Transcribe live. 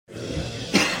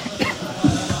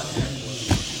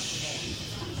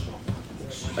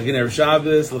Again, Erev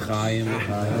Shabbos, L'chaim.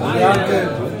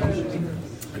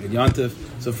 Again, Yontif.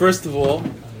 So first of all,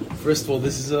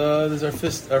 this is our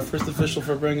first official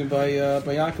farbregin by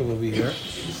Yaakov over here.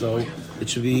 So it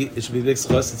should be big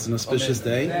schus. It's an auspicious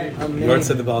day.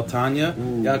 Yortzeit the HaTanya.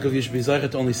 Yaakov, you should be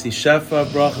zeicher to only see shefa,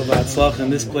 bracha, v'atzlach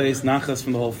in this place, nachas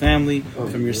from the whole family,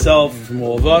 from yourself, from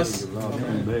all of us.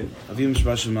 Avim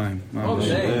Shabbat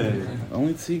Shemayim.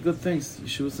 Only to see good things.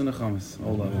 Yeshua and Nechamas.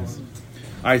 All levels.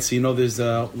 All right, so there's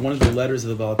one of the letters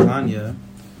of the HaTanya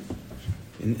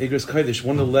in Igros Kodesh.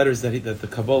 One of the letters that the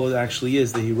Kabbalah actually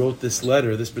is that he wrote this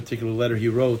particular letter he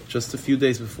wrote just a few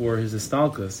days before his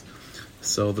Histalkus.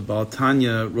 So the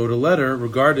HaTanya wrote a letter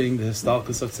regarding the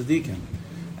Histalkus of Tzaddikim,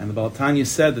 and the HaTanya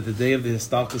said that the day of the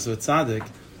Histalkus of Tzaddik,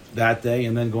 that day,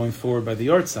 and then going forward by the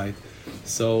Yortzeit.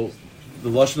 So the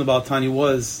lashon of the HaTanya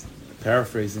was,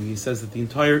 paraphrasing, he says that the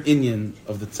entire inyan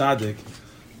of the Tzaddik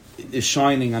is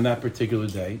shining on that particular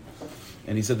day.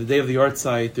 And he said the day of the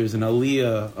Yortzeit, there's an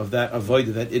aliyah of that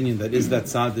avodah, that inyan, that is that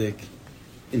tzaddik,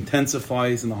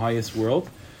 intensifies in the highest world.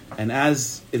 And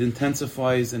as it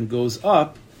intensifies and goes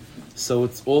up, so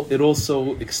it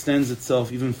also extends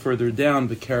itself even further down,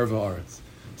 b'kerev haaretz.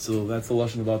 So that's the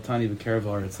lashon about Tani, b'kerev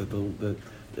haaretz,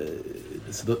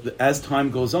 that as time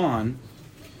goes on,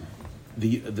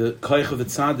 the koich of the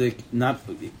tzaddik not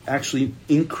actually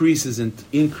increases in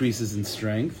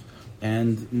strength.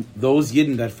 And those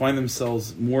yidden that find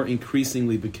themselves more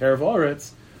increasingly b'kerev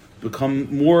haaretz become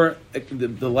more,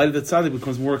 the light of the tzaddik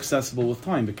becomes more accessible with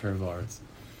time, b'kerev haaretz.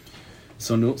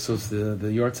 So it's the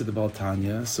Yortzeit of the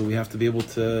HaTanya. So we have to be able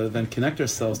to then connect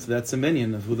ourselves to that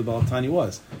dominion of who the HaTanya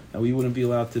was. Now we wouldn't be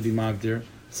allowed to be magdir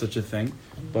such a thing,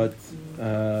 but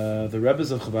the Rebbes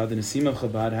of Chabad, the Nesim of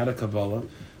Chabad, had a Kabbalah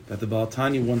that the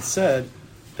HaTanya once said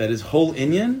that his whole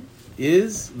inyan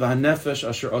is v'hanefesh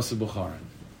asher asu b'charan.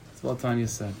 HaTanya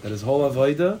said that his whole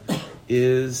avodah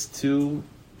is to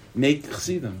make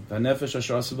chesidim. V'nefesh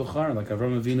asher asu b'charan, like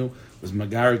Avraham Avinu was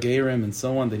magar geirim and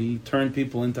so on, that he turned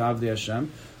people into avdei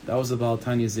Hashem. That was the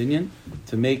HaTanya's inyan,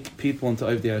 to make people into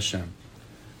avdei Hashem.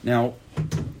 Now,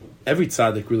 every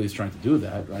tzaddik really is trying to do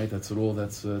that, right? That's what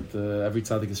every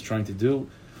tzaddik is trying to do.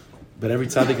 But every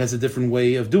tzaddik has a different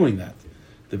way of doing that.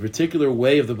 The particular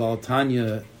way of the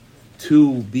HaTanya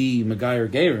to be Megayer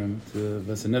Gerim, to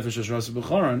Vesanefesh Asher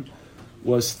B'Charan,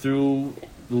 was through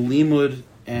the limud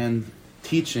and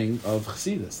teaching of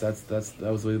Chassidus.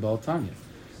 That was the way of the HaTanya.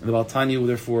 And the HaTanya,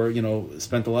 therefore,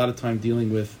 spent a lot of time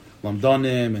dealing with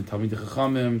Lamdanim and Talmidei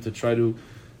Chachamim to try to,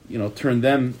 turn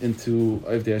them into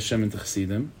Avdei Hashem, into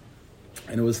Chassidim.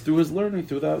 And it was through his learning,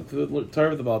 through the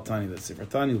Torah of the HaTanya, the Sefer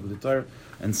Tanya, the Torah,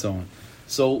 and so on.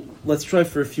 So let's try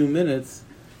for a few minutes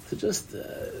to just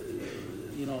a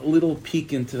little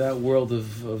peek into that world of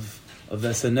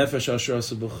Vesanefesh Asher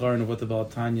Asu B'Charan, and what the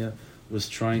HaTanya was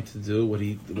trying to do, what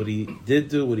he did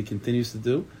do, what he continues to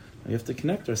do. We have to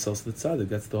connect ourselves to the tzaddik.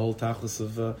 That's the whole tachlis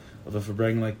of a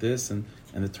farbregin like this, and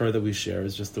the Torah that we share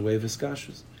is just the way of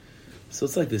hiskashus. So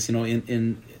it's like this, I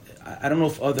don't know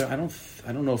if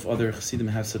other chassidim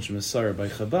have such a Maamar. By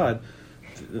Chabad,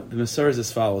 the Maamar is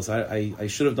as follows. I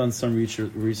should have done some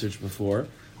research before.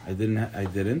 I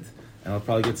didn't. And I'll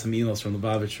probably get some emails from the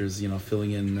Babbichers,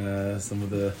 filling in some of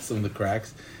the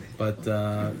cracks. But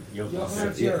I know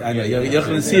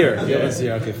Yochanan is here.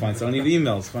 Okay, fine. So I don't need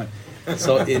emails. Fine.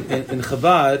 So in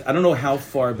Chabad, I don't know how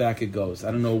far back it goes. I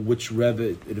don't know which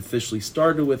Rebbe it officially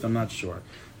started with. I'm not sure,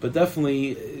 but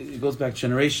definitely it goes back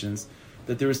generations.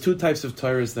 That there was two types of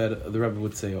Torahs that the Rebbe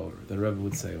would say over.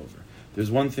 There's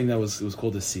one thing that was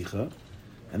called a Sicha,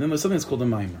 and then there's something that's called a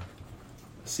Maamar.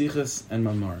 Sichas and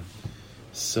Maamar.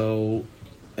 So,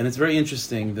 and it's very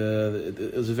interesting.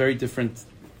 It was a very different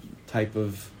type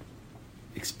of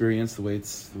experience. The way a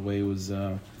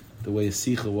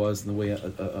Sicha was, and the way a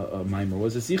Maamar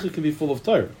was. A Sicha can be full of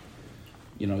Torah.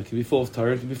 It can be full of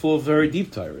Torah. It can be full of very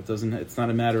deep Torah. It's not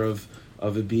a matter of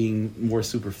it being more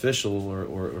superficial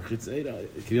or it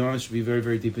can be very,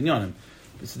 very deep in Yonim.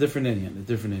 It's a different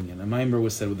inyan. A Maamar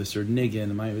was said with a certain nigga,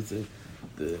 and it's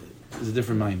a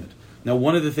different Maamar. Now,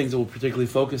 one of the things that we'll particularly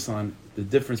focus on, the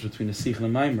difference between a Sicha and a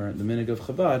Maamar, the minhag of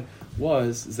Chabad,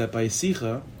 is that by a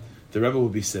Sicha, the Rebbe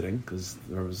would be sitting, because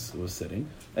the Rebbe was sitting,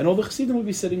 and all the Chassidim would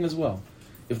be sitting as well.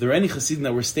 If there were any Chassidim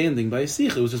that were standing by a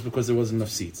Sicha, it was just because there wasn't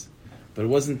enough seats. But it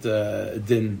wasn't a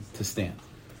din to stand.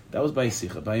 That was by a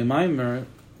Sicha. By a Maamar,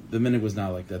 the minhag was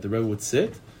not like that. The Rebbe would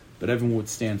sit, but everyone would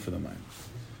stand for the Maamar.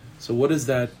 So what does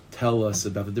that tell us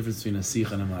about the difference between a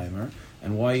Sicha and a Maamar?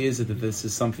 And why is it that this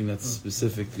is something that's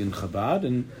specific in Chabad?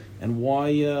 And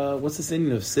why? What's this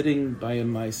thing of sitting by a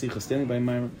Sicha, standing by a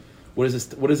Maamar? What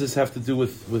does this have to do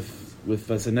with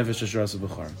Vasanefesh Asher Asu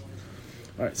B'Charan?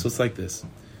 All right, so it's like this.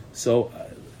 So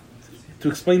to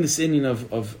explain this Indian of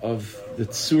the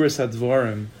Tsuras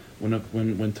Hadvarim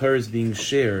when Torah is being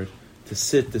shared, to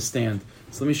sit, to stand.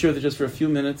 So let me share that just for a few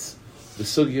minutes, the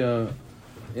sugya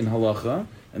in halacha,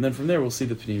 and then from there we'll see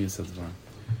the Pneumius Hadvarim.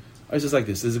 I was just like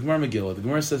this. There's a Gemara Megillah. The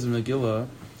Gemara says in Megillah,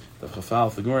 the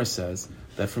Chafal, the Gemara says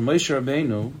that from Moshe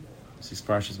Rabbeinu, this is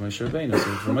Parshas Moshe Rabbeinu,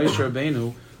 so from Moshe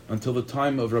Rabbeinu until the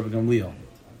time of Rabbi Gamliel.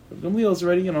 Rabbi Gamliel is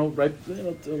already, right, a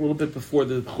little bit before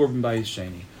the Churban Bayis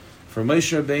Sheni. From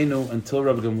Moshe Rabbeinu until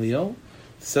Rabbi Gamliel,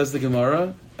 says the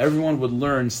Gemara, everyone would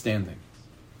learn standing.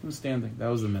 Standing, that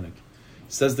was the minhag.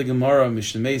 Says the Gemara,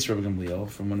 Mishnemeis Rabbi Gamliel,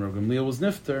 from when Rabbi Gamliel was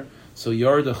nifter, so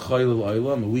Yarda Chayil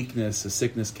Olam, a weakness, a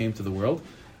sickness came to the world,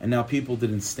 and now people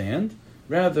didn't stand.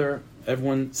 Rather,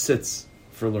 everyone sits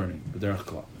for learning. B'derech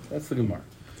klal. That's the Gemara.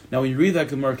 Now, when you read that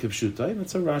Gemara Kipshutai,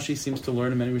 that's how Rashi seems to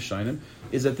learn in many Rishonim,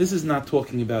 is that this is not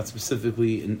talking about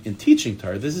specifically in teaching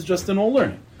Torah. This is just in all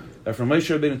learning. That from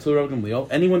Moshe Rabbeinu until Rabbi Gamliel,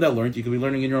 anyone that learned, you could be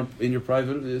learning in your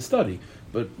private study.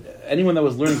 But anyone that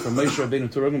was learning from Moshe Rabbeinu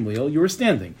until Rabbi Gamliel, you were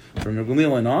standing. From Rabbi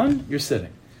Gamliel and on, you're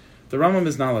sitting. The Rambam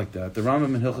is not like that. The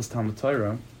Rambam in Hilchas Talmud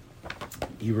Torah,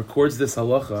 he records this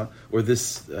halacha, or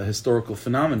this historical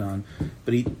phenomenon,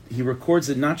 but he records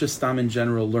it not just in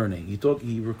general learning.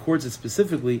 He records it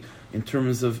specifically in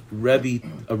terms of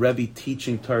a Rebbe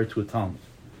teaching Torah to a Talmud.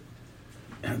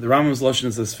 The Rambam's lashon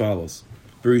is as follows.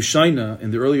 Berishayna, in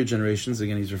the earlier generations,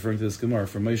 again he's referring to this Gemara,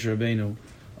 from Moshe Rabbeinu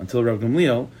until Rabbi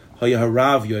Gamliel, Haya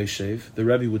Harav Yoshev, the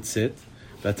Rebbe would sit,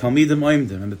 the Talmidim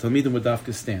Oimdim, and the Talmidim would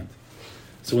dafka stand.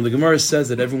 So when the Gemara says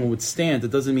that everyone would stand,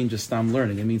 it doesn't mean just stam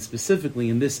learning. It means specifically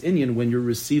in this Inyan, when you're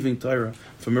receiving Torah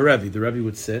from a Rebbe, the Rebbe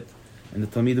would sit and the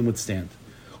Talmidim would stand.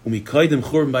 Umikaidim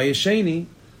Churban Bayis Sheni,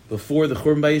 before the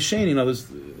Churban Bayis Sheni, in other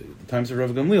times of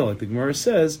Rav Gamliel, like the Gemara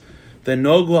says, then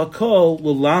Nogu Hakol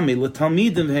Lulami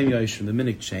L'Talmidim V'hem Yoshem. The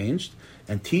minhag changed,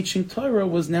 and teaching Torah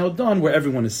was now done where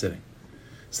everyone is sitting.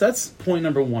 So that's point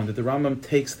number one, that the Rambam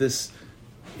takes this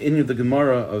in the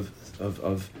Gemara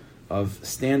of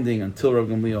standing until Rav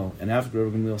Gamliel and after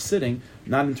Rav Gamliel sitting,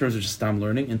 not in terms of just stam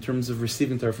learning, in terms of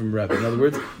receiving Torah from Rebbe. In other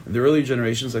words, in the earlier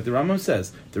generations, like the Rambam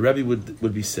says, the Rebbe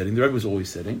would be sitting, the Rebbe was always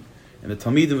sitting, and the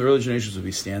Talmidim in the earlier generations would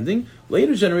be standing.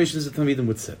 Later generations, the Talmidim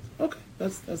would sit. Okay,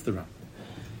 that's the Rambam.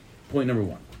 Point number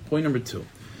one. Point number two.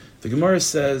 The Gemara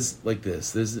says like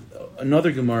this. There's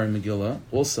another Gemara in Megillah,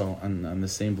 also on the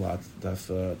same blot, Daf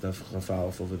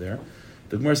Chafalef over there.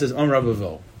 The Gemara says,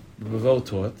 Ravo. Ravo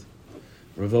taught,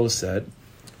 Ravo said,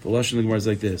 the lashon of the Gemara is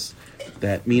like this,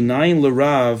 that Minayin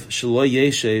l'Rav shelo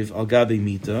yeshev al gabi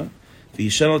mita,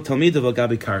 v'yishen al talmidav al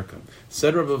gabi karka.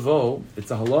 Said Ravo,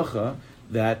 it's a halacha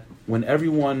that when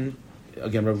everyone,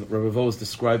 again, Ravo is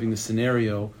describing the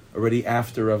scenario already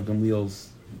after Rav Gamliel's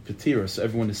Petira, so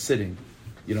everyone is sitting,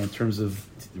 in terms of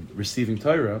receiving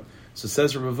Torah. So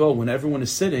says Ravo, when everyone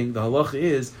is sitting, the halacha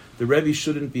is the Rebbe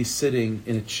shouldn't be sitting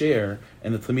in a chair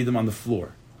and the Talmidim on the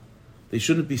floor. They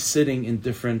shouldn't be sitting in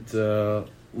different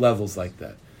levels like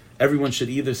that. Everyone should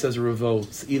either, says Ravo,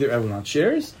 either everyone on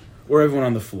chairs or everyone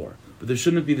on the floor. But there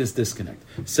shouldn't be this disconnect.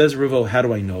 Says Ravo, how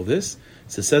do I know this?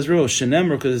 So says Ravo,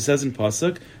 Shenemar, because it says in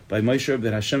Pasuk, by Moshe,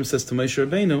 that Hashem says to Moshe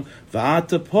Rabbeinu,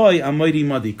 Va'ata poi amoid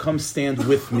imadi, come stand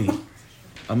with me.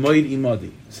 Amoid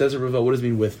imadi. Says Ravo, what does it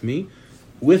mean with me?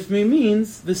 With me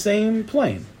means the same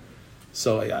plane.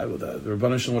 So the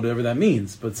Rebbeinu Shalom, whatever that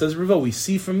means. But it says Ravo, we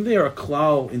see from there a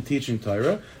klal in teaching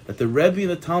Torah, that the Rebbe and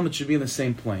the Talmud should be in the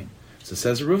same plane. So it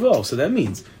says Ravo. So that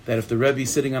means that if the Rebbe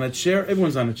is sitting on a chair,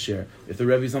 everyone's on a chair. If the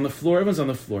Rebbe is on the floor, everyone's on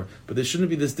the floor. But there shouldn't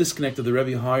be this disconnect of the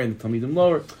Rebbe higher and the Talmidim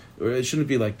lower. Or it shouldn't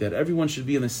be like that. Everyone should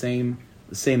be in the same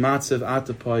matzav,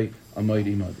 atapai, amoid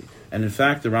imadi. And in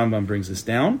fact, the Rambam brings this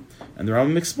down, and the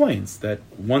Rambam explains that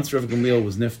once Rav Gamliel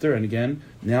was nifter, and again,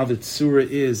 now the tzura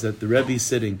is that the Rebbe is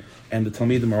sitting and the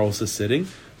Talmidim are also sitting.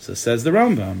 So says the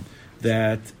Rambam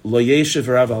that lo yeshev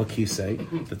Rav al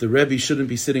kisei, that the Rebbe shouldn't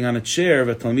be sitting on a chair,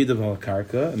 but Talmidim al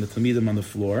karka, and the Talmidim on the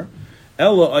floor.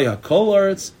 Elo ayah kol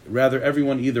aretz, rather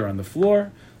everyone either on the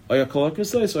floor, ayah kol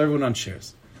kisei, so everyone on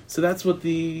chairs. So that's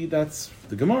the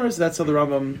Gemara, that's how the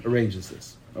Rambam arranges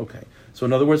this. Okay. So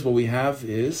in other words, what we have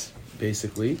is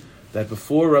basically that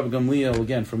before Rav Gamliel,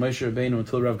 again, from Moshe Rabbeinu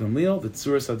until Rav Gamliel, the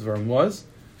Tzuras Hadvarim was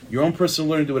your own personal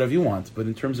learning, do whatever you want. But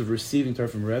in terms of receiving Torah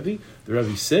from Rebbe, the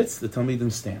Rebbe sits, the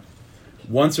Talmidim stand.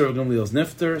 Once Rav Gamliel's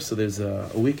nifter, so there's a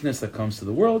weakness that comes to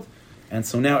the world, and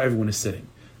so now everyone is sitting.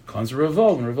 Comes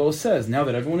Ravo, and Ravo says, now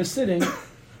that everyone is sitting,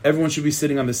 everyone should be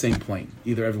sitting on the same plane.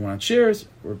 Either everyone on chairs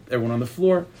or everyone on the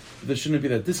floor. There shouldn't be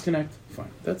that disconnect.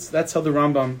 Fine. That's how the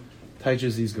Rambam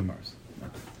teaches these Gemaras.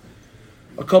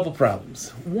 A couple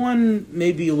problems. One,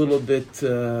 maybe a little bit,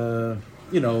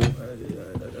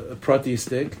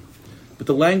 proteistic, But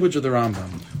the language of the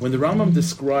Rambam, when the Rambam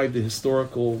described the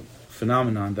historical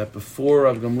phenomenon that before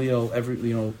Rav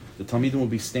Gamliel, the Talmidim will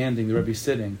be standing, the Rebbe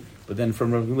sitting, but then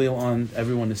from Rav Gamliel on,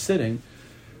 everyone is sitting.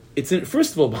 It's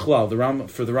first of all,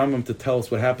 B'chlal, for the Rambam to tell us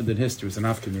what happened in history is an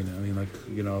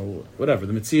afkamina. Whatever.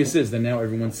 The Metzias is that now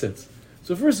everyone sits.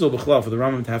 So first of all, B'chlal, for the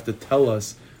Rambam to have to tell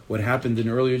us what happened in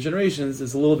earlier generations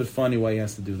is a little bit funny why he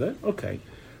has to do that. Okay.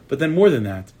 But then more than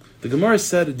that, the Gemara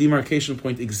said a demarcation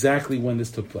point exactly when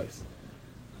this took place.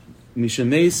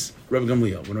 Mishameis Rav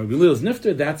Gamliel. When Rav Gamliel is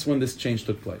nifter, that's when this change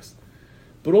took place.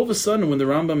 But all of a sudden, when the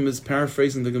Rambam is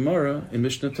paraphrasing the Gemara in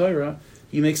Mishnah Torah,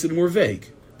 he makes it more vague.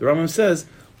 The Rambam says,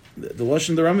 the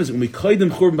Lashon of the Rambam is,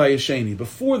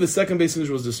 before the second Beis Hamikdash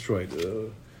was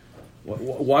destroyed.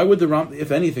 Why would the Rambam, if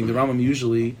anything, the Rambam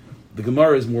usually, the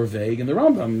Gemara is more vague, and the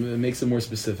Rambam makes it more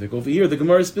specific. Over here, the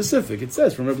Gemara is specific. It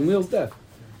says, from Rav Gamliel's death.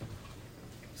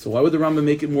 So why would the Rambam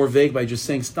make it more vague by just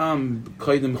saying, Stam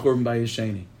Kaidim Churban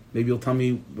Bayesheni? Maybe you'll tell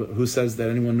me who says that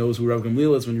anyone knows who Rav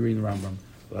Gamliel is when you're reading the Rambam.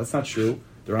 Well, that's not true.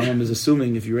 The Rambam is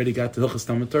assuming if you already got to Hilchas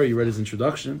Talmud Torah, you read his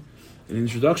introduction. In the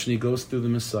introduction, he goes through the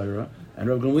Messiah, and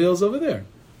Rav Gamliel is over there.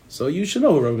 So you should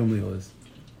know who Rav Gamliel is.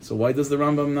 So why does the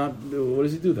Rambam not? What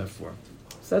does he do that for?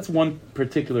 So that's one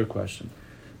particular question,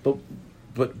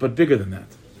 but bigger than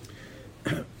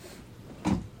that.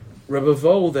 Rabbi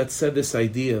Vol that said this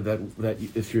idea that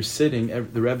if you're sitting,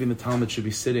 the Rebbe and the Talmud should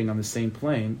be sitting on the same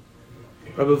plane.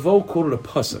 Rabbi Vol quoted a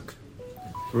pasuk.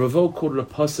 Rabbi Vol quoted a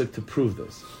pasuk to prove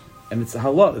this, and it's a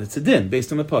halal. It's a din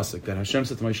based on the pasuk that Hashem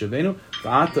said to Moshe Rabbeinu,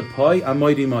 "Va'ata pai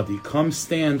amaydi madi." Come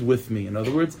stand with me. In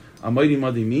other words, amaydi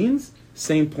madi means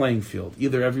same playing field.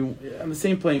 Either everyone on the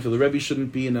same playing field. The Rebbe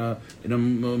shouldn't be in a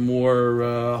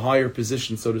more higher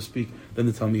position, so to speak, than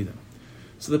the Talmidim.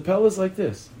 So the Pella is like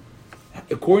this.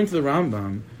 According to the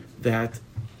Rambam, that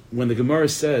when the Gemara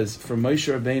says from Moshe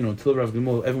Rabbeinu until Rav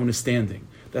Gamliel, everyone is standing.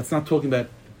 That's not talking about.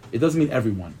 It doesn't mean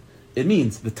everyone. It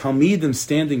means the Talmidim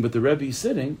standing, but the Rebbe is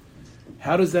sitting.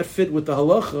 How does that fit with the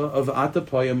halacha of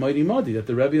Atapaya Mighty Madi, that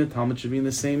the Rebbe and the Talmud should be in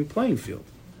the same playing field?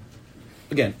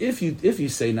 Again, if you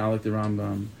say now like the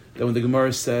Rambam, that when the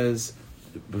Gemara says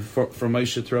from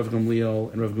Moshe to Rav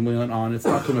Gamliel and Rav Gamliel and on, it's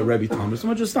not talking about Rebbe Talmud. It's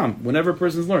not just Tam. Whenever a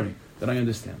person's learning, then I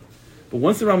understand. But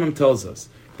once the Rambam tells us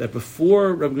that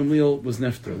before Rav Gamliel was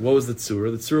nefter, what was the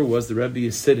tzura? The tzura was the Rebbe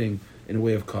is sitting in a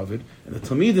way of kavod, and the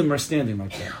Talmidim are standing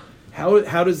like that.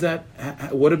 How does that?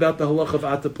 What about the halach of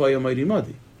Atapaya Mighty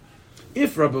Madi?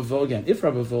 If Rabbi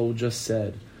Vol just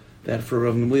said that for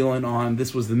Rav Gamliel and on,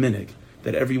 this was the minig,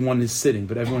 that everyone is sitting,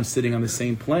 but everyone's sitting on the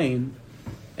same plane,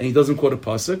 and he doesn't quote a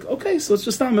pasuk, okay, so it's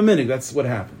just not a minig, that's what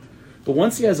happened. But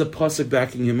once he has a pasuk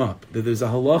backing him up, that there's a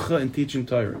halacha in teaching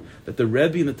Torah, that the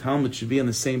Rebbe and the Talmud should be on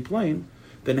the same plane,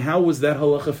 then how was that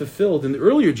halacha fulfilled in the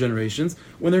earlier generations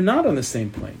when they're not on the same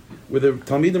plane? Where the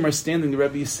Talmidim are standing, the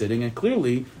Rebbe is sitting, and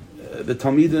clearly the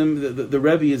Talmidim, the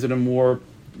Rebbe is in a more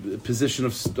position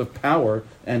of power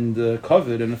and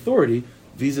kavod and authority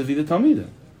vis-a-vis the Talmidim.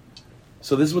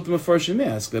 So this is what the Mefarshim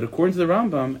ask, that according to the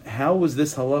Rambam, how was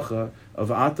this halacha of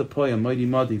Atapoya, Mighty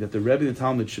Madi, that the Rebbe and the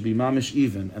Talmud should be mamish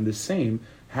even and the same,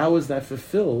 how was that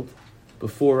fulfilled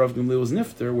before Rav Gamliel was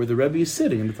nifter, where the Rebbe is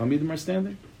sitting and the Talmidim are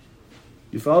standing?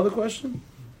 You follow the question?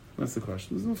 That's the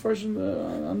question. This is the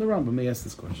Mefarshim on the Rambam may ask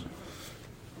this question.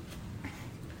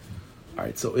 All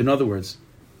right, so in other words,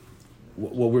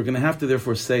 what we're going to have to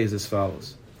therefore say is as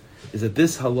follows, is that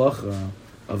this halacha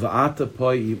of Ata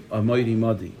Pai Amayri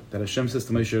Madi, that Hashem says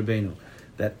to Moshe Rabbeinu,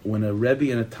 that when a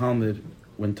Rebbe and a Talmud,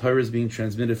 when Torah is being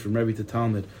transmitted from Rebbe to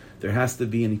Talmud, there has to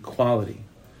be an equality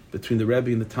between the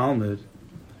Rebbe and the Talmud.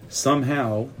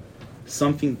 Somehow,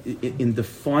 something in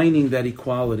defining that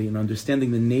equality and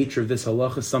understanding the nature of this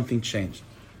halacha, something changed.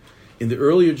 In the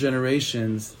earlier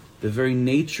generations, the very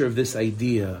nature of this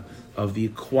idea of the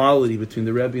equality between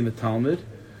the Rebbe and the Talmud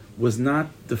was not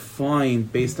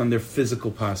defined based on their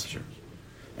physical posture.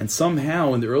 And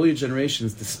somehow, in the earlier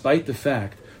generations, despite the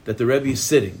fact that the Rebbe is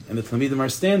sitting and the Talmidim are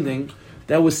standing,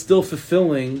 that was still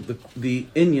fulfilling the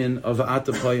inyan of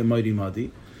Atapaya Mighty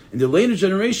Madi. In the later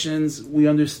generations, we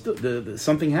understood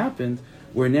something happened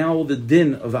where now the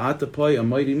din of Atapaya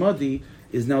Mighty Madi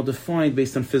is now defined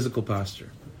based on physical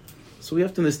posture. So we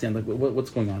have to understand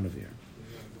what's going on over here.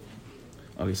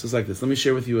 Okay, so it's like this. Let me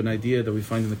share with you an idea that we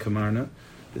find in the Kamarna.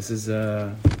 This is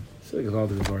this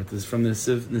is from the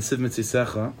Nesiv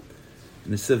Mitzvah,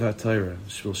 Nesiv HaTorah,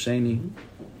 Shvil Sheni,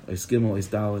 Eis Gimel, Eis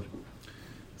Daled.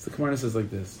 So the Kamarna says like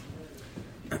this.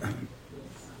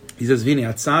 He says, "Vini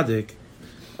Atzadik."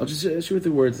 I'll just share with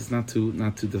the words. It's not too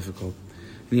difficult.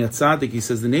 In the Atzadik, he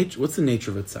says what's the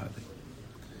nature of a tzaddik?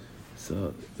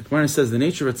 So the Kamarna says the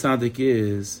nature of a tzaddik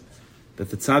is that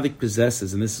the tzaddik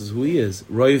possesses, and this is who he is,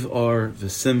 Roiv Ar,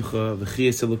 V'simcha,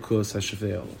 V'chiyas Elokus,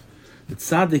 HaShavei Olav. The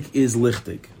tzaddik is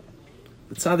lichtig.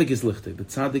 The tzaddik is lichtig. The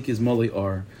tzaddik is Moli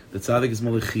Ar. The tzaddik is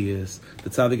Moli Chiyas. The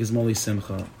tzaddik is Moli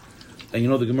Simcha.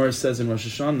 And the Gemara says in Rosh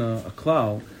Hashanah, a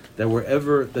klal, that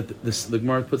wherever, the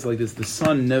Gemara puts it like this, the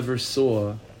sun never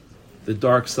saw the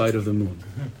dark side of the moon.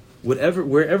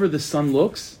 Wherever the sun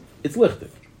looks, it's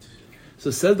lichtig. So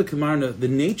said the Kamarna, the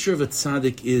nature of a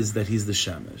tzaddik is that he's the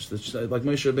shemesh. Like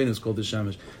Moshe Rabbeinu is called the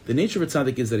shemesh. The nature of a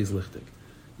tzaddik is that he's lichtig.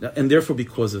 And therefore,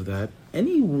 because of that,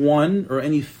 anyone or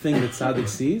anything that tzaddik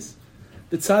sees,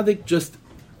 the tzaddik just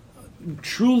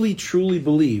truly, truly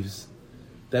believes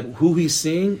that who he's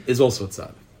seeing is also a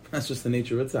tzaddik. That's just the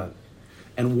nature of a tzaddik.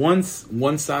 And once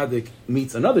one tzaddik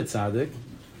meets another tzaddik,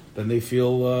 then they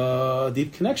feel a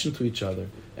deep connection to each other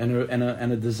and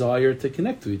a desire to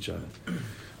connect to each other.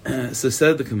 So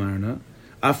said the Kamarna,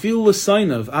 Afil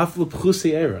l'sainav, afil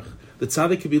p'chusi erech. The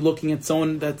tzaddik could be looking at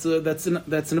someone that's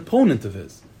an opponent of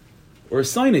his, or a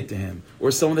signate to him, or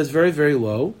someone that's very, very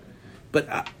low. But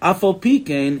afal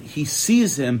pikein, he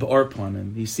sees him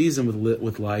b'arpanim. He sees him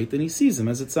with light, and he sees him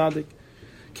as a tzaddik.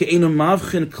 Ke'enu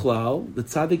mavchin klal. The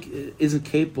tzaddik isn't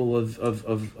capable of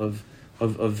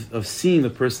seeing the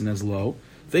person as low.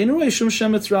 Ve'enu shum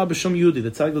shemetz ra b'shum yudi.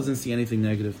 The tzaddik doesn't see anything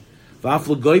negative.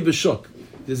 V'afal goy b'shuk.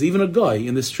 There's even a guy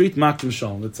in the street, Maktim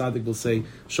Shalom. The tzaddik will say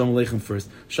Shalom Aleichem first.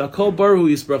 Shakol Baruch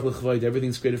Yisbrach L'Chvayid.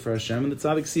 Everything's created for Hashem, and the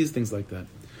tzaddik sees things like that.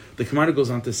 The Gemara goes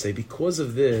on to say, because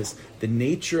of this, the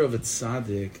nature of a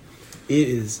tzaddik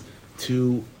is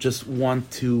to just want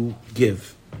to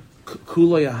give.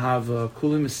 Kulay Ahava,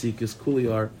 Kulay Masikas,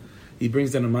 Kulayar. He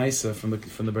brings down a Maisa from the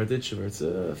Berditchever. It's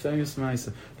a famous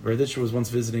Maisa. The Berditchever was once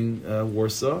visiting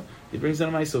Warsaw. He brings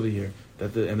down a Maisa over here.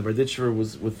 And the Berditchever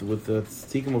was with the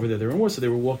Tzadikim over there. They were in Warsaw. They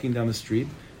were walking down the street,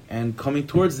 and coming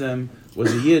towards them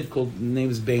was a Yid called,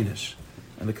 named Bainish.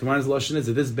 And the Kamar's Lashon is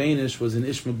that this Bainish was an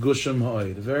Ishma Gusham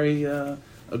Ha'oid, a very a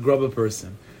grubber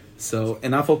person. So,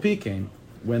 and Afal Pikein,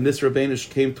 when this Rabbanish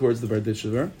came towards the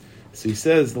Berditchever, so he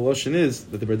says, the Lashon is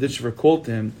that the Berditchever called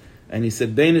to him, and he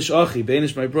said, Bainish Achi,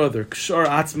 Bainish my brother, Kshar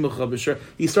Atzmucha B'Shar.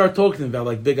 He started talking to him about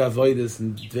like big Avoidus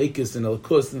and Dvekis and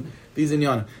Elkus and these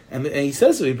inyanim. And he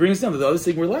says so, he brings down that the others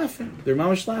think we're laughing. They're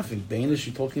mamish laughing. Bainish,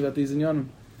 you're talking about these inyanim.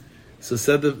 So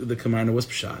said the Kamarna was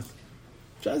Pshat.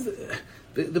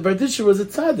 The Berditcher was a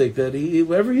tzaddik that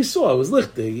wherever he saw, it was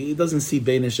lichtig. He doesn't see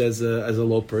Bainish as a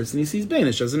low person. He sees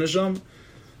Bainish as an neshama.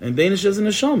 And Bainish as an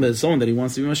neshama is someone that he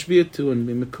wants to be mashbiah to and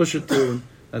be mekusher to, and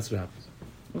that's what happens.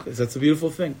 Okay, so that's a beautiful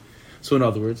thing. So in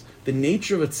other words, the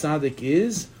nature of a tzaddik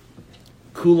is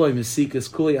kuloi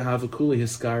mesikas, kuloi ahava, kuloi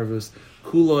hiskarvus,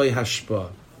 kuloi hashpa.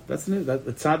 That's the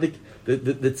tzaddik, the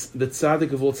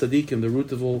tzaddik of all tzaddikim, the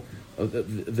root of all,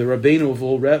 the Rabbeinu of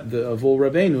all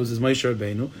Rabbeinus is Moshe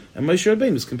Rabbeinu, and Moshe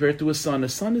Rabbeinu is compared to a sun. A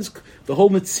sun is, the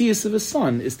whole metzias of a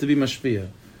sun is to be mashpia,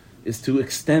 is to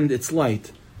extend its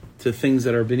light to things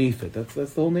that are beneath it. That's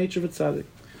the whole nature of a tzaddik.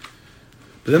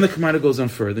 But then the Gemara goes on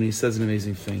further, and he says an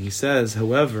amazing thing. He says,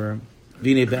 however,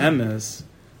 Vine be'emes,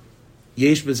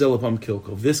 yesh bezel upam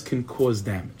kilko. This can cause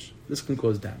damage.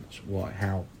 Why?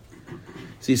 How?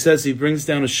 So he says, he brings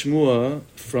down a shmua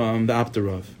from the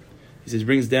Aptarov. He says, he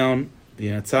brings down the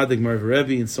Tzaddik Merv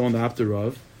Rebbe and so on, the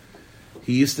Aptarov.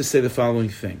 He used to say the following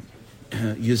thing.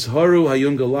 Yizharu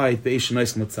hayum galayit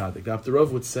be'eshanais matzadik.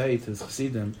 Aptarov would say to the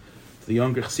Chassidim, to the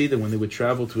younger Chassidim, when they would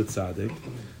travel to a tzaddik,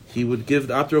 the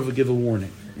Aptarov would give a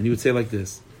warning. And he would say like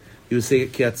this. He would say,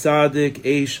 Ki tzaddik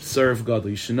eish serve gadol.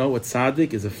 You should know a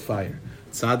tzaddik is a fire.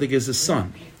 Tzaddik is a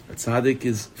sun. A tzaddik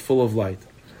is full of light.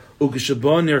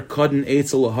 Ukeshabon ner kodin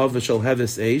eitzel lahav v'shal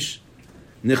heves eish.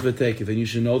 And you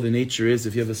should know the nature is,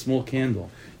 if you have a small candle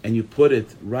and you put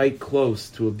it right close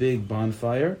to a big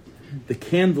bonfire, the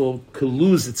candle could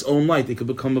lose its own light. It could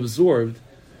become absorbed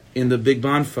in the big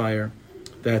bonfire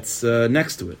that's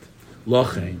next to it.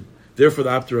 Lochein. Therefore, the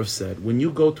Aptarov said, when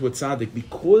you go to a tzaddik,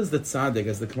 because the tzaddik,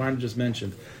 as the Gemara just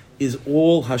mentioned, is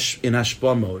all in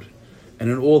hashpa mode, and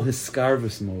in all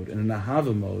hiskarvus mode, and in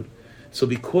ahava mode, so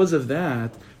because of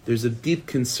that, there's a deep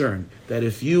concern that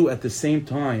if you, at the same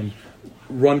time,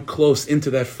 run close into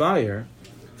that fire,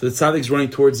 so the tzaddik's running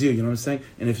towards you, you know what I'm saying?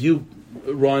 And if you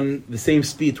run the same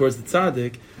speed towards the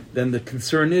tzaddik, then the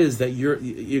concern is that you're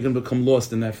going to become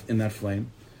lost in that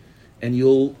flame, and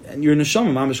your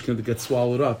neshama mamish can get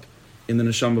swallowed up in the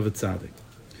neshama of a tzaddik.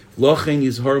 Lochen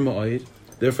yizhar ma'oid.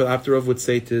 Therefore, the Aptarov would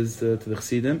say to the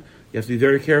Chassidim, you have to be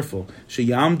very careful.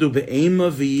 Sheyamdu be'ema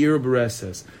v'yir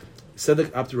b'reses. Said the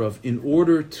Aptarov, in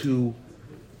order to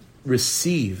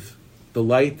receive the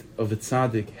light of a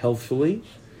tzaddik healthfully,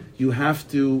 you have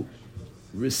to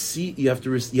you have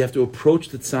to approach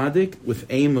the tzaddik with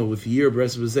ema, with yir,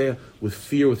 with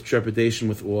fear, with trepidation,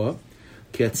 with awe.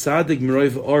 Because the tzaddik,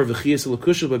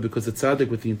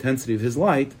 with the intensity of his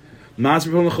light,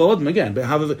 again,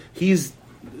 but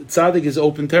tzaddik is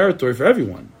open territory for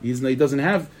everyone. He doesn't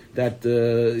have that.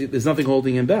 There's nothing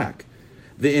holding him back.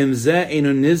 And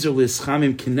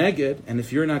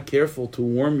if you're not careful to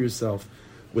warm yourself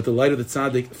with the light of the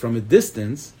tzaddik from a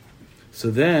distance,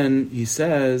 so then he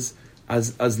says,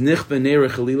 as nich b'neira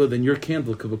chalila, then your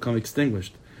candle could become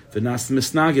extinguished. V'nas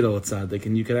misnagid al tzaddik,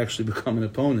 and you could actually become an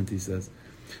opponent. He says,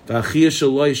 and then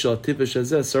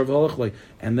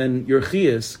your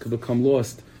chiyas could become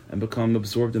lost and become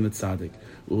absorbed in the tzaddik.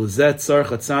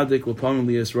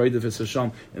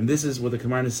 And this is what the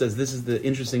Kamarna says. This is the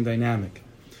interesting dynamic.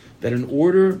 That in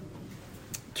order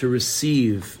to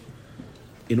receive,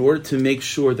 in order to make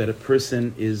sure that a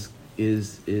person is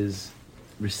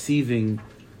receiving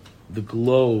the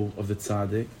glow of the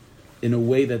tzaddik in a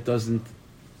way that doesn't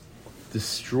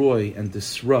destroy and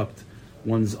disrupt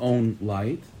one's own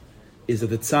light, is that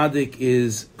the tzaddik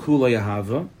is kula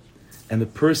yahava, and the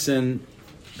person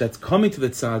that's coming to the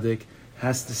tzaddik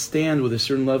has to stand with a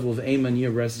certain level of Eiman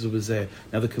Yir Reses Ubezeh.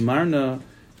 Now the Kamarna,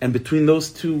 and between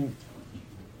those two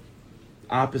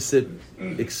opposite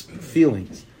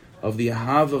feelings of the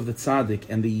Ahava of the Tzaddik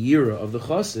and the Yira of the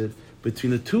Chassid,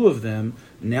 between the two of them,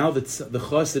 now the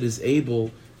Chassid is able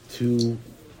to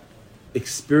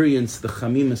experience the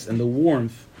Chamimus and the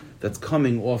warmth that's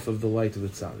coming off of the light of the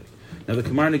Tzaddik. Now the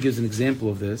Kamarna gives an example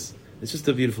of this. It's just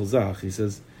a beautiful Zach. He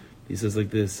says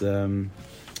like this.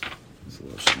 There's a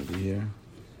little over here.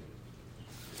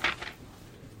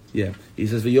 Yeah, he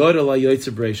says v'yoda la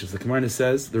yoytzer breishus. The Kamarna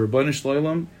says the Rabbanu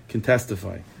Shloim can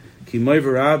testify. Ki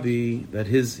moiver Rabbi, that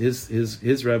his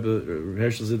Rebbe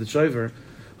Hershel Zid the Shover,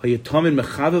 hayatomin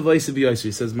mechavev v'yisa b'yosef.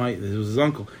 He says it was his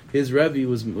uncle. His Rebbe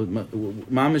was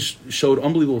Mamish, showed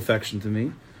unbelievable affection to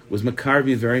me. Was makar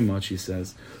me very much. He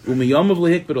says umiyamav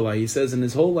lehikbet alai. He says in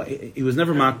his whole life he was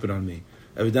never makbet on me.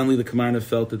 Evidently, the Kamarna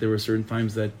felt that there were certain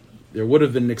times that there would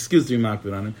have been an excuse to be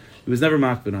makbet on him. He was never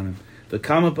makbet on him. The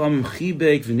kamapam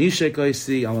chibek v'nishek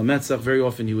oisi alametzach. Very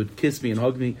often he would kiss me and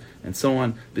hug me and so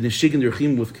on. V'nishikin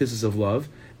derchim, with kisses of love.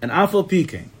 And afal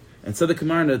pike. And so the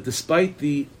Kamarna, despite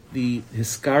the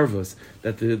hiskarvas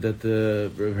that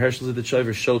the Hershel Zid the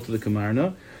Shover showed to the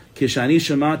Kamarna, kishani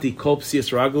shamati kol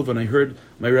psias ragel, when I heard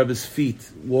my Rebbe's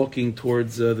feet walking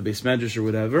towards the Beis Medrash or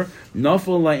whatever,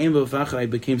 nafal la'im v'vachar, I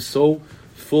became so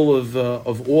full of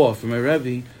awe for my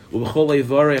Rebbe. Ubechol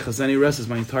levarech hazani reses,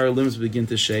 my entire limbs begin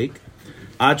to shake.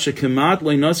 Ad shekemat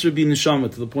le'nasr bi neshama,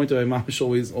 to the point where my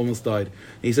mamash almost died.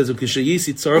 And he says,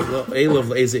 ukishayisi tzarch elav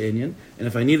le'eze inyan, and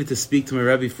if I needed to speak to my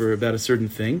Rebbe for about a certain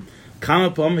thing,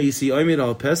 kama pam yisi oimid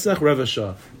al pesach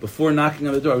revasha. Before knocking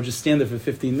on the door, I would just stand there for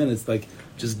 15 minutes, like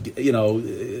just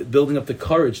building up the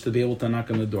courage to be able to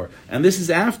knock on the door. And this is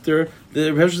after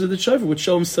the Hershel Zid the Shover would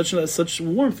show him such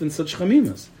warmth and such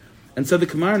chamimas. And so the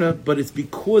Kamarna, but it's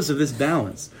because of this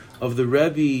balance of the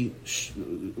Rebbe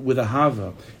with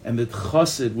Ahava and the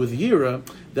Chassid with Yira,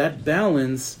 that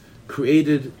balance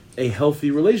created a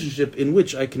healthy relationship in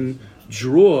which I can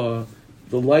draw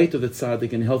the light of the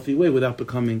tzaddik in a healthy way without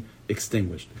becoming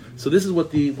extinguished. So this is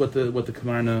what the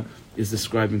Kamarna is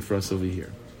describing for us over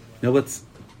here. Now let's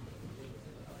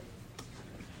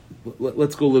go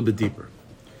a little bit deeper.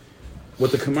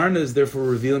 What the Kamarna is therefore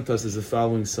revealing to us is the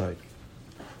following side: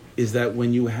 is that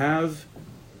when you have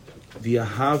the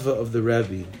Ahava of the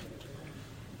Rebbe,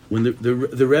 when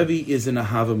the Rebbe is in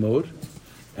Ahava mode,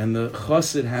 and the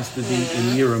Chassid has to be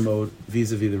in Yira mode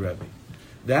vis-a-vis the Rebbe,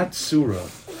 that surah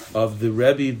of the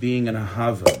Rebbe being in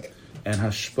Ahava and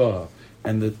Hashpa,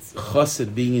 and the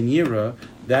Chassid being in Yira,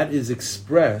 that is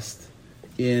expressed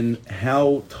in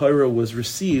how Torah was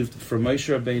received from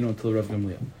Moshe Rabbeinu until Rav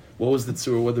Gamliel. What was the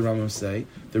surah? What did the Rambam say?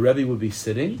 The Rebbe would be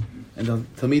sitting, and the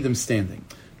Talmidim standing.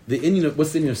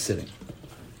 What's the Indian of sitting?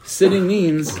 Sitting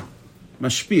means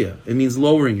mashpia. It means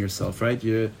lowering yourself, right?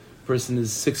 Your person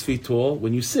is 6 feet tall.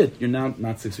 When you sit, you're now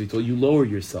not 6 feet tall. You lower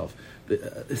yourself.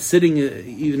 Sitting,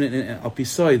 even in Al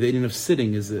Pisai, the Indian of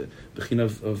sitting is the bechin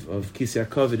of Kisya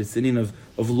Kavod. It's the Indian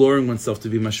of lowering oneself to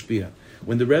be mashpia.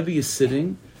 When the Rebbe is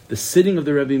sitting, the sitting of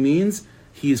the Rebbe means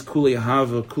he is kulei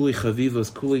hava, kulei chavivas,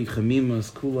 kulei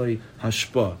chamimas, kulei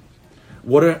hashpa.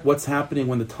 What's happening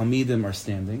when the Talmidim are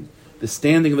standing? The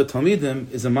standing of the Talmidim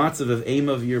is a matzav of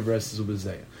Eimav Yir B'Reses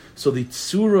U'B'Zeya. So the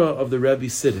tzura of the Rebbe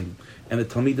sitting and the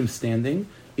Talmidim standing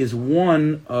is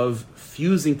one of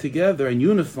fusing together and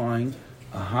unifying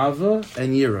Ahava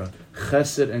and Yira,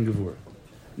 Chesed and Gevurah.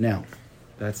 Now,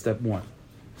 that's step one.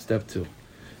 Step two.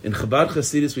 In Chabad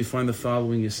Hasidus, we find the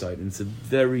following Yussie, and it's a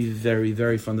very, very,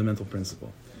 very fundamental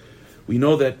principle. We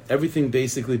know that everything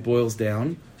basically boils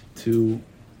down to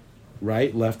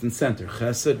right, left, and center.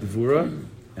 Chesed, Gvura,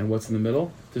 and what's in the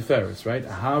middle? Tiferes, right?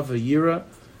 Ahava, Yira,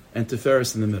 and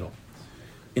Tiferes in the middle.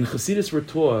 In Hasidus, we're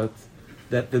taught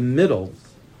that the middle,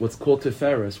 what's called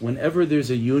Tiferes, whenever there's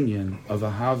a union of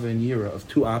Ahava and Yira, of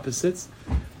two opposites,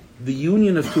 the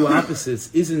union of two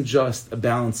opposites isn't just a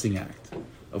balancing act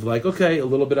of like, okay, a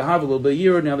little bit of Ahava, a little bit of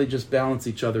Yira, now they just balance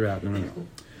each other out. No.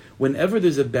 Whenever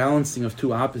there's a balancing of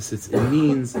two opposites, it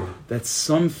means that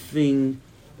something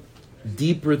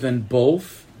deeper than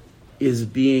both is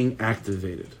being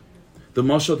activated. The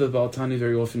mashal that HaTanya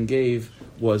very often gave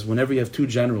was whenever you have two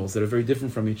generals that are very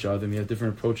different from each other and you have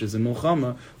different approaches in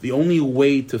Milchama, the only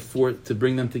way to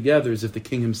bring them together is if the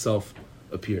king himself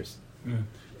appears.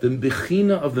 The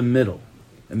bechina of the middle,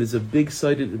 and there's a big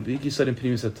yisai in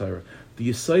Pnimis HaTorah, the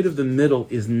yisai of the middle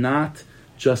is not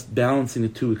just balancing the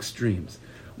two extremes.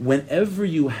 Whenever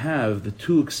you have the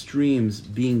two extremes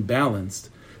being balanced,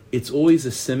 it's always a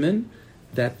siman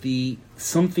that the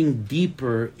something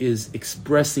deeper is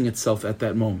expressing itself at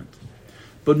that moment.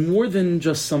 But more than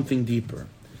just something deeper,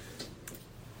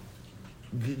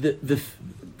 the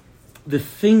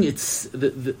thing you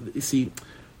see,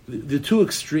 the two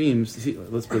extremes. You see,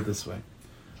 let's put it this way: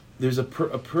 there's a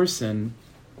person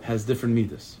has different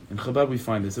midas. In Chabad we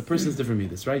find this. A person has different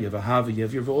midas, right? You have a hava, you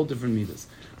have all different midas.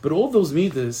 But all those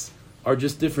midas are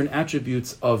just different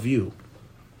attributes of you.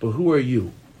 But who are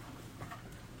you?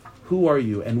 Who are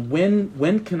you? And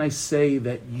when can I say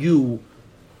that you?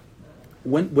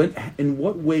 When in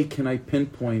what way can I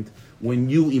pinpoint when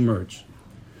you emerge?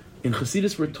 In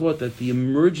Chassidus, we're taught that the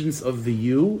emergence of the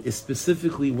you is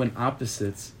specifically when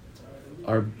opposites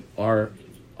are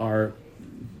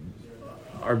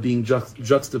being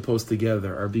juxtaposed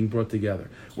together, are being brought together.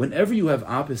 Whenever you have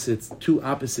opposites, two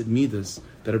opposite midas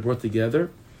that are brought together,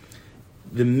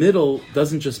 the middle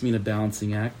doesn't just mean a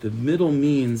balancing act. The middle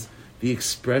means the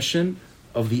expression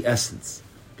of the essence.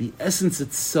 The essence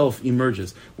itself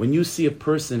emerges. When you see a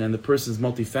person and the person is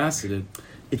multifaceted,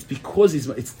 it's because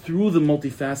it's through the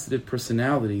multifaceted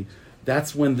personality,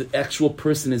 that's when the actual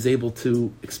person is able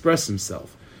to express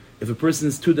himself. If a person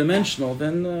is two-dimensional,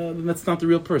 then that's not the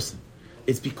real person.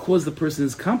 It's because the person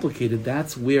is complicated,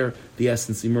 that's where the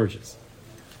essence emerges.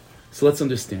 So let's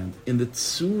understand. In the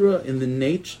tzura, in the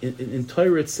nature, in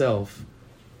Torah itself,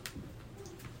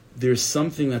 there's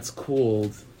something that's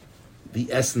called the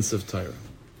essence of Torah.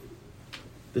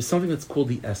 There's something that's called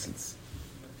the essence.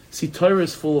 See, Torah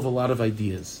is full of a lot of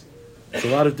ideas. It's a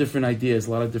lot of different ideas,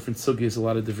 a lot of different sugyas, a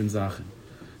lot of different zachin.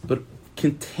 But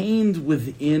contained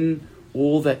within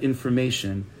all that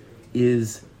information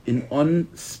is an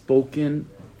unspoken,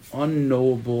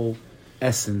 unknowable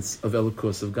essence of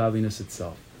Elokus, of godliness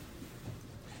itself.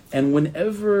 And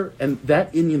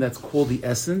that Inyan that's called the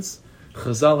essence,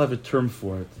 Chazal have a term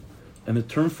for it. And the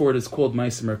term for it is called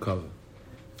Ma'aseh Merkava.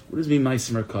 What does it mean,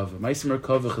 Ma'aseh Merkava? Ma'aseh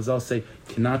Merkava, Chazal say,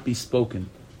 cannot be spoken.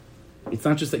 It's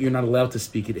not just that you're not allowed to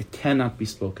speak it, it cannot be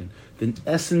spoken. The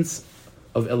essence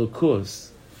of Elokus,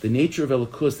 the nature of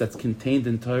Elokus that's contained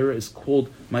in Torah is called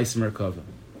Ma'aseh Merkava.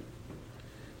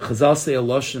 Chazal say a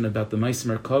lashon about the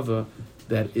Ma'aseh Merkava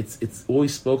that it's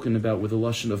always spoken about with a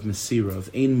lashon of Mesira, of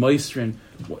Ein Meisrin,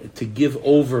 to give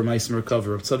over Ma'aseh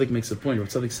Merkava. Rav Tzadok makes a point. Rav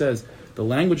Tzadok says the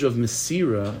language of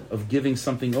Mesira, of giving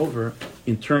something over,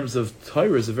 in terms of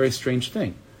Torah, is a very strange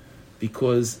thing,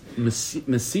 because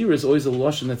Mesira is always a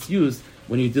lashon that's used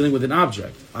when you're dealing with an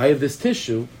object. I have this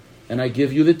tissue, and I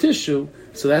give you the tissue,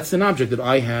 so that's an object that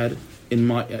I had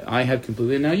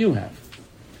completely, and now you have.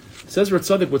 Says Rav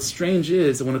Tzadok, what's strange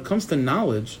is that when it comes to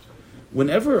knowledge,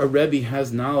 whenever a Rebbe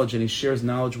has knowledge and he shares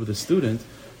knowledge with a student,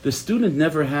 the student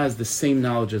never has the same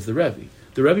knowledge as the Rebbe.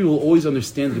 The Rebbe will always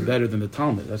understand it better than the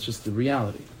Talmud. That's just the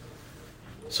reality.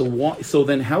 So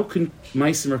then how can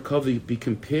Ma'aseh Merkava be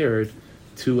compared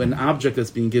to an object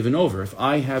that's being given over? If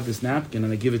I have this napkin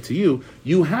and I give it to you,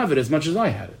 you have it as much as I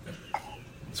had it.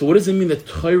 So what does it mean that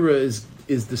Torah is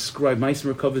described,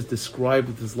 Ma'aseh Merkava is described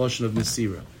with this lashon of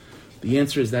Mesira? The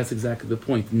answer is that's exactly the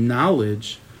point.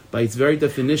 Knowledge, by its very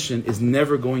definition, is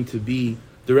never going to be,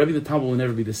 the Rebbe and the Talmud will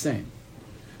never be the same.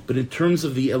 But in terms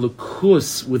of the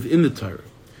Elokus within the Torah,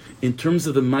 in terms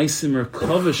of the Ma'aseh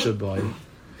Merkava Shabai,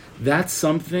 that's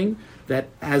something that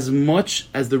as much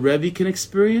as the Rebbe can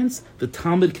experience, the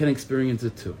Talmud can experience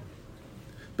it too.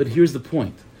 But here's the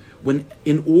point.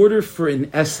 In order for an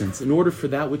essence, in order for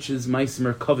that which is Ma'aseh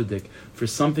Merkavadik, for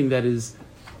something that is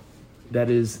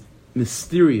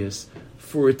mysterious,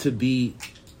 for it to be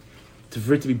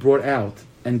brought out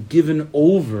and given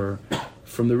over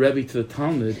from the Rebbe to the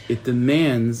Talmud, it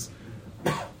demands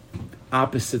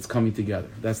opposites coming together.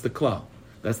 That's the klal.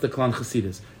 That's the klal in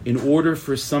Chassidus. In order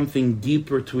for something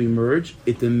deeper to emerge,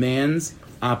 it demands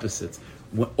opposites.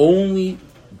 Only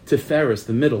Tiferes,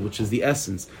 the middle, which is the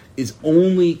essence, is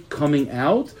only coming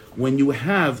out when you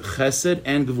have chesed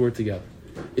and gevur together.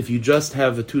 If you just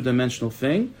have a two-dimensional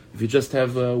thing, if you just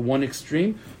have one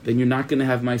extreme, then you're not going to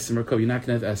have ma'aser merkava. You're not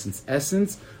going to have essence.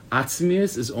 Essence,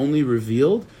 atzmius, is only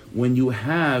revealed when you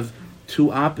have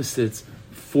two opposites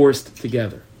forced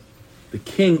together. The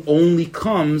king only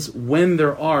comes when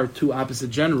there are two opposite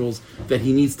generals that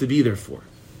he needs to be there for.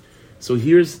 So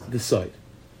here's the side.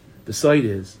 The side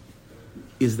is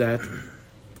that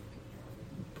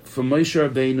from Moshe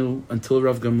Rabbeinu until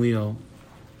Rav Gamliel,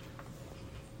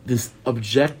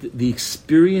 the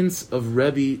experience of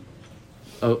a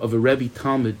Rebbe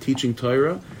Talmud teaching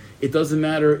Torah, it doesn't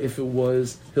matter if it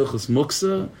was Hilchas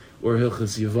Muksa or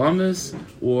Hilchas Yavamis,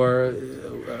 or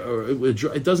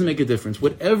it doesn't make a difference.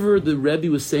 Whatever the Rebbe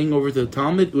was saying over the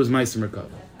Talmud, it was Ma'aser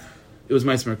Merkava. It was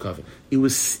Ma'aser Merkava. It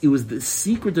was the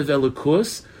secret of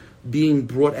Elokus being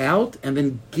brought out and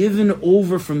then given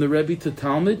over from the Rebbe to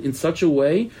Talmud in such a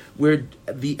way where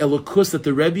the Elokus that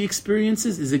the Rebbe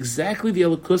experiences is exactly the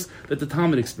Elokus that the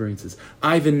Talmud experiences.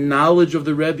 The knowledge of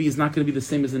the Rebbe is not going to be the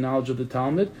same as the knowledge of the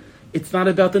Talmud. It's not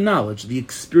about the knowledge. The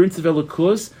experience of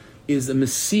Elokus is a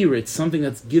mesira. It's something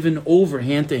that's given over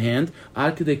hand to hand.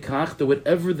 Ad kedei kach, that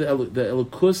whatever the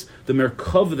Elokus, the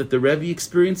Merkava that the Rebbe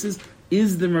experiences,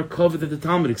 is the Merkava that the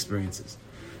Talmud experiences.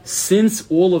 Since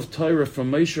all of Torah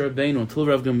from Moshe Rabbeinu until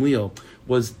Rav Gamliel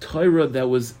was Torah that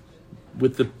was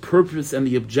with the purpose and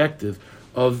the objective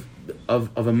of a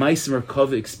Ma'aser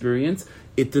Merkava experience,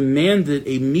 it demanded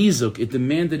a mizuk, it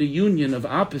demanded a union of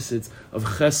opposites of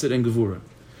chesed and gevura.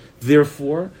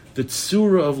 Therefore, the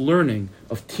tzura of learning,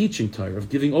 of teaching Torah, of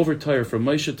giving over Torah from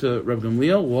Moshe to Rav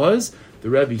Gamliel was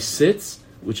the Rebbe sits,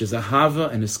 which is a hava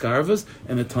and iskarvas,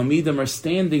 and the talmidim are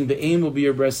standing. The aim will be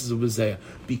your breasts of Uzeya.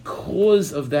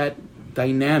 Because of that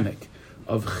dynamic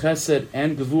of chesed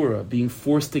and gevura being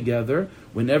forced together,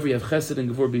 whenever you have chesed and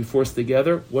gevura being forced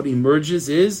together, what emerges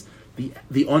is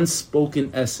the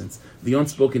unspoken essence. The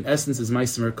unspoken essence is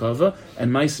Ma'aser Merkava,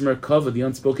 and Ma'aser Merkava, the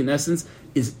unspoken essence,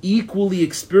 is equally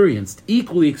experienced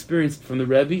from the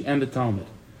Rebbe and the Talmud.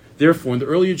 Therefore, in the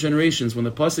earlier generations, when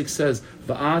the pasuk says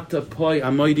 "Va'ata poi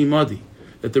amoidi madi,"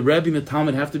 that the Rebbe and the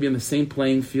Talmud have to be on the same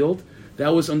playing field, that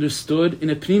was understood in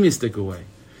a pneumistic way.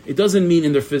 It doesn't mean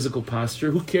in their physical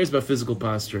posture. Who cares about physical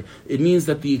posture? It means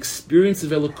that the experience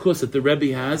of Elokus that the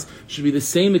Rebbe has should be the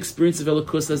same experience of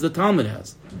Elokus as the Talmud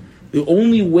has. The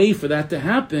only way for that to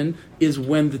happen is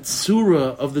when the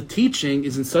tzura of the teaching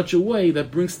is in such a way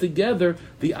that brings together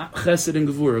the chesed and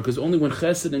gevura. Because only when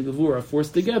chesed and gevura are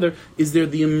forced together is there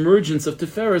the emergence of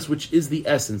Tiferes, which is the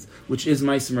essence, which is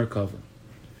Ma'aser Merkava.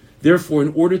 Therefore,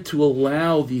 in order to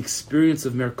allow the experience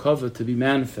of Merkava to be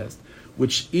manifest,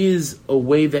 which is a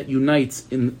way that unites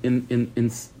in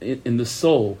the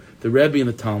soul, the Rebbe and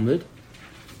the Talmud,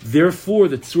 therefore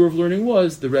the tzur of learning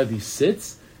was the Rebbe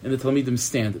sits and the Talmidim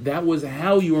stand. That was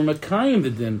how you were makayim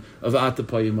the din of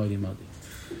Atapaya Modi Modi.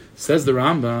 Says the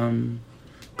Rambam,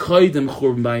 Koidem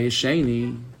Churban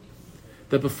Bayesheni,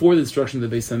 that before the destruction of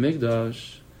the Beis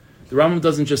HaMikdash, the Rambam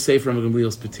doesn't just say from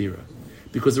Gamliel's Petira,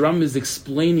 because the Rambam is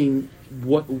explaining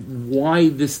why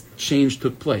this change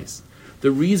took place. The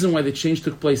reason why the change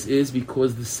took place is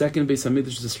because the second Beis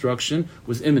HaMikdash destruction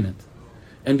was imminent.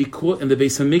 And the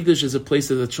Beis HaMikdash is a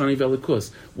place of the Shani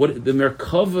Velikus. What the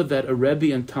Merkava that a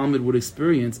Rebbe and Talmud would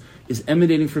experience is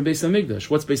emanating from Beis HaMikdash.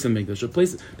 What's Beis HaMikdash?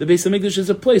 The Beis HaMikdash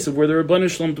is a place of where the Rebbeinu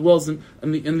Shalom dwells in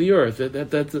the earth.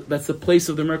 That's the place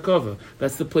of the Merkava.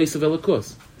 That's the place of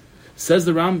Elikus. Says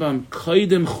the Rambam,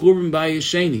 Kaidem Churban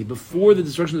Bayesheni, before the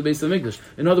destruction of the Beis HaMikdash.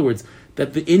 In other words,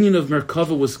 that the inyan of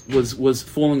Merkava was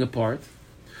falling apart.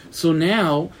 So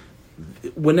now,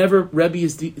 whenever Rebbe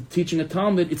is teaching a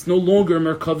Talmud, it's no longer a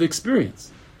Merkava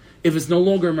experience. If it's no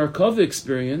longer a Merkava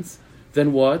experience,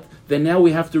 then what? Then now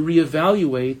we have to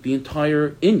reevaluate the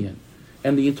entire inyan.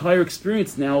 And the entire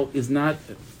experience now is not,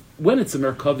 when it's a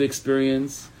Merkava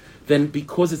experience, then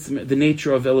because it's the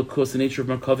nature of Elikus, the nature of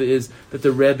Merkava is that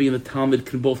the Rebbe and the Talmud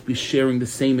can both be sharing the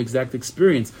same exact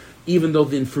experience, even though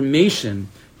the information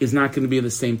is not going to be in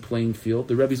the same playing field.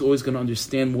 The Rebbe is always going to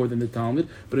understand more than the Talmud,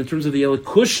 but in terms of the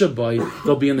Elikus Shabai,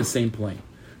 they'll be in the same plane.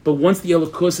 But once the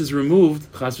Elikus is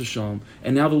removed, Chas v'Shalom,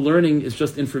 and now the learning is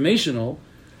just informational,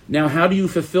 now how do you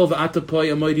fulfill the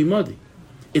Atapoy Amoidi Madi?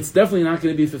 It's definitely not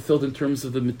going to be fulfilled in terms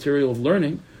of the material of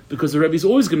learning, because the Rebbe is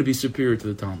always going to be superior to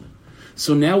the Talmud.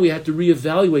 So now we have to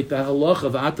reevaluate the halach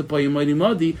of Atapoy Amoidi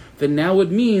Madi, that now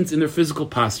it means in their physical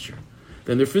posture.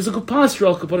 then their physical posture,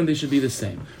 al kapanim, they should be the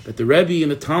same. But the Rebbe and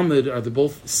the Talmud are they're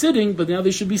both sitting, but now they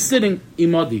should be sitting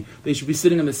imadi. They should be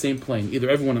sitting on the same plane, either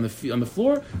everyone on the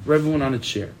floor or everyone on a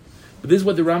chair. But this is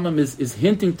what the Rambam is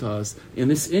hinting to us in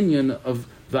this inyan of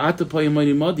va'ata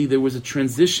payimadi madi. There was a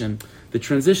transition. The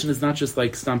transition is not just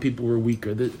like some people were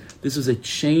weaker. This was a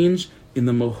change in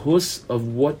the mohus of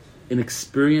what an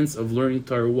experience of learning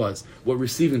Torah was, what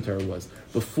receiving Torah was.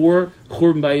 Before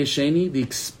Churban Bayesheni, the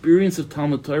experience of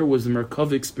Talmud Torah was a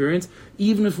Merkava experience,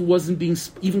 even if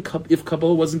if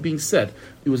Kabbalah wasn't being said.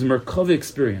 It was a Merkava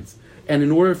experience. And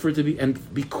in order for it to be, and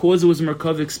because it was a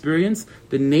Merkava experience,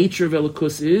 the nature of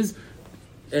Elokus is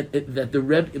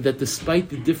that despite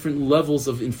the different levels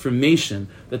of information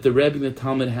that the Rebbe and the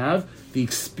Talmud have, the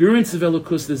experience of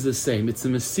Elokus is the same. It's a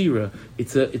Mesira.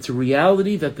 It's a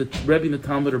reality that the Rebbe and the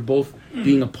Talmud are both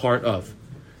being a part of.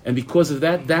 And because of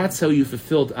that, that's how you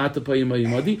fulfilled Atapayim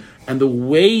Mayimadi. And the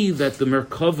way that the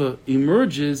Merkava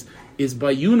emerges is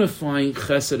by unifying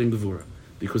Chesed and Gevurah.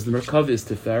 Because the Merkava is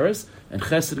Tiferes, and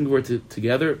Chesed and Gevurah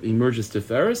together emerges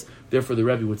Tiferes. Therefore, the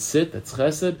Rebbe would sit, that's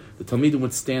Chesed. The Talmidim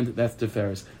would stand, that's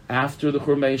Tiferes. After the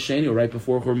Churban Bayesheni, or right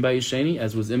before Churban Bayesheni,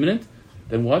 as was imminent,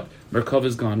 then what? Merkava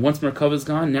is gone. Once Merkava is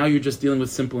gone, now you're just dealing with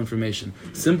simple information.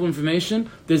 Simple information,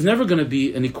 there's never going to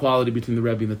be an equality between the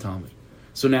Rebbe and the Talmud.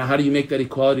 So now, how do you make that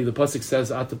equality? The pasuk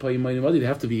says, "Atapayim Mayimadi." They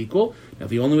have to be equal. Now,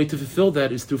 the only way to fulfill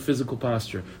that is through physical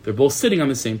posture. They're both sitting on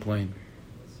the same plane.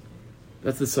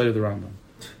 That's the side of the Rambam.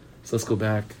 So let's go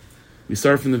back. We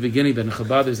start from the beginning that in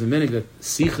Chabad there's a minhag that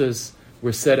Sichas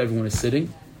were said everyone is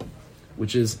sitting,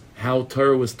 which is how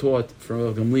Torah was taught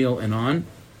from Gamliel and on.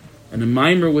 And the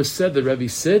Maamar was said the Rebbe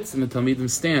sits and the Talmidim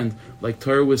stand, like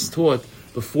Torah was taught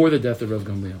before the death of Rav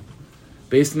Gamliel.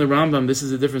 Based on the Rambam, this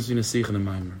is the difference between a Sicha and a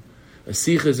Maamar. A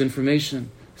Sicha is information.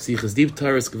 Sicha is deep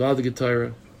Torah, it's Gevaldige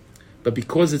Torah. But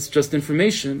because it's just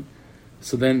information,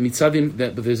 so then mitzadim,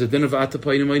 but there's a din of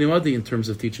Atapayim Mayimadi in terms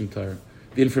of teaching Torah.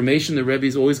 The information, the Rebbe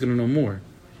is always going to know more.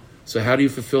 So how do you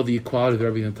fulfill the equality of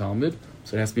the Rebbe and the Talmud?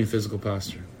 So it has to be in physical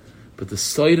posture. But the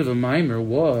site of a Maamar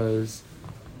was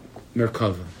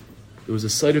Merkava. It was a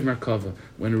site of Merkava.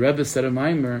 When a Rebbe said a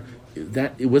Maamar,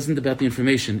 that it wasn't about the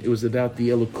information, it was about the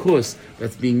elokus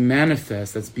that's being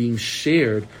manifest, that's being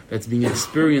shared, that's being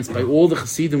experienced by all the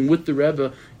Chassidim with the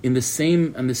Rebbe in the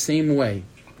same way,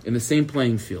 in the same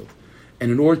playing field.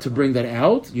 And in order to bring that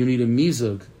out, you need a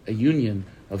mizug, a union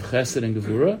of Chesed and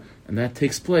Gevurah, and that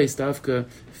takes place dafka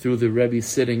through the Rebbe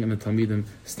sitting and the Talmidim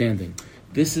standing.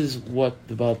 This is what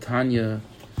the Baal Tanya.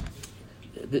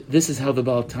 This is how the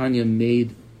Baal Tanya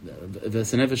made the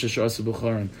Sanefesh Asher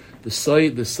Bukharan. The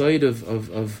side of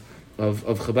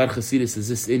Chabad Chasidus is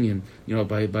this Inyan. You know,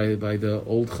 by the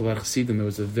old Chabad Chasidim, there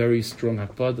was a very strong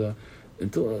hakpada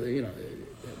until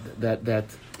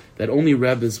that only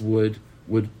Rebbes would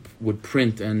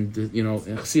print, and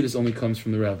Chassidus only comes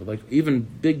from the Rebbe. Like even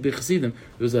big Chassidim,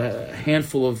 there was a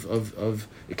handful of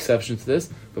exceptions to this,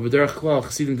 but B'derech Klal,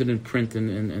 Chassidim didn't print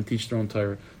and teach their own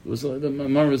Torah. It was the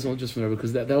Maamar was all just from the Rebbe,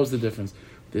 because that was the difference.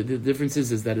 The difference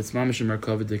is that it's mamish and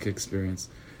Merkavadik experience.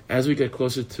 As we get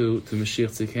closer to Mashiach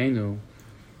Tzidkenu,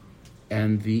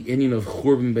 and the inyan of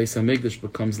Churban Beis Hamikdash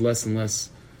becomes less and less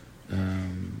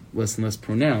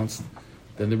pronounced,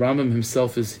 then the Rambam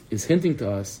himself is hinting to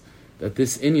us that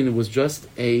this inyan was just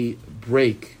a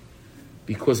break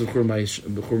because of Churban Beis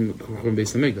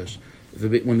Hamikdash.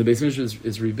 When the Beis Hamikdash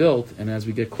is rebuilt, and as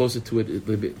we get closer to it,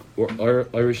 our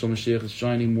Irish Mashiach is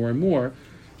shining more and more,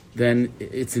 then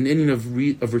it's an inyan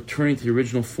of returning to the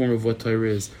original form of what Torah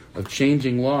is, of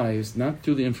changing lives, not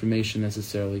through the information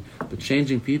necessarily, but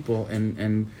changing people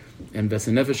and that's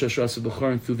a nefesh asher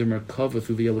b'charin through the merkava,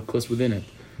 through the elokus within it,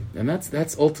 and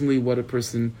that's ultimately what a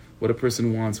person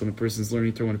wants when a person's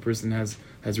learning Torah, when a person has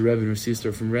a Rebbe and receives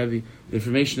Torah from Rebbe. The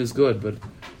information is good,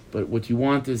 but what you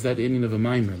want is that inyan of a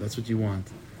Maamar. That's what you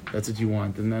want. That's what you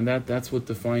want, and then that's what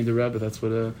defined the Rebbe. That's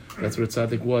what a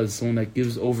tzaddik was, someone that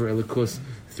gives over elokus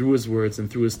through his words and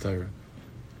through his Torah.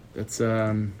 That's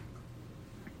I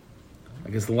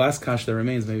guess the last kash that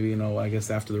remains. Maybe I guess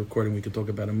after the recording we could talk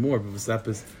about it more. But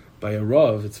V'sapis by a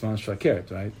Rav, it's mamash fakert,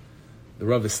 right? The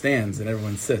Rav stands and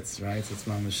everyone sits, right? So it's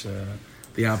mamash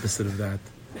the opposite of that.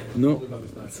 No,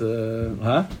 it's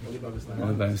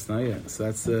Only by Mishnah, yeah. So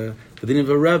that's the din of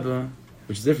a Rebbe,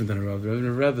 which is different than a Rav. The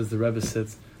Rebbe is the Rebbe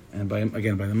sits. And by the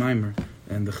Maamar,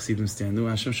 and the Chassidim stand. No,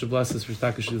 Hashem should bless us for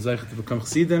Taka should Zeicha to become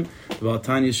Chassidim. The Baal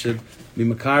Tanya should be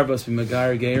Makarvas, be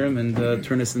Magar Gerim, and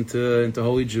turn us into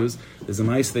holy Jews. There's a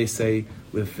mice they say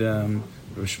with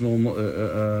Shmuel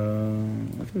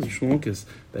Munkis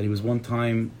that he was one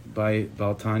time by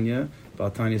Baal Tanya. Baal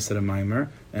Tanya said a Maamar,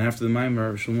 and after the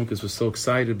Maamar, Shmuel Munkis was so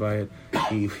excited by it,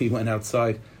 he went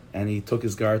outside and he took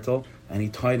his gartel and he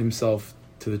tied himself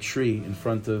to the tree in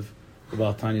front of the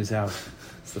Baal Tanya's house.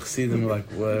 So the Chassidim were like,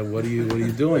 what are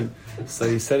you doing? So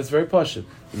he said, it's very pashut.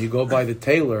 When you go by the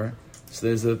tailor, so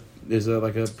there's a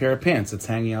like a pair of pants that's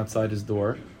hanging outside his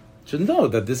door. You should know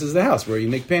that this is the house where you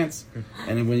make pants.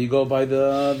 And when you go by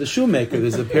the shoemaker,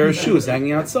 there's a pair of shoes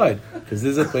hanging outside, because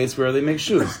this is a place where they make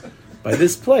shoes. By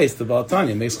this place, the Baal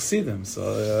Tanya makes chassidim. So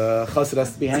chassid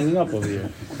has to be hanging up over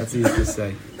here. That's easy to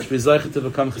say. Should be zeichet to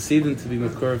become chassidim, to be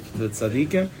mekor to the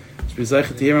tzaddikim. Should be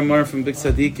zeichet to hear Maamar from big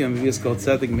tzaddikim. We just called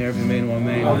tzaddik, meir v'meinu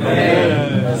amen.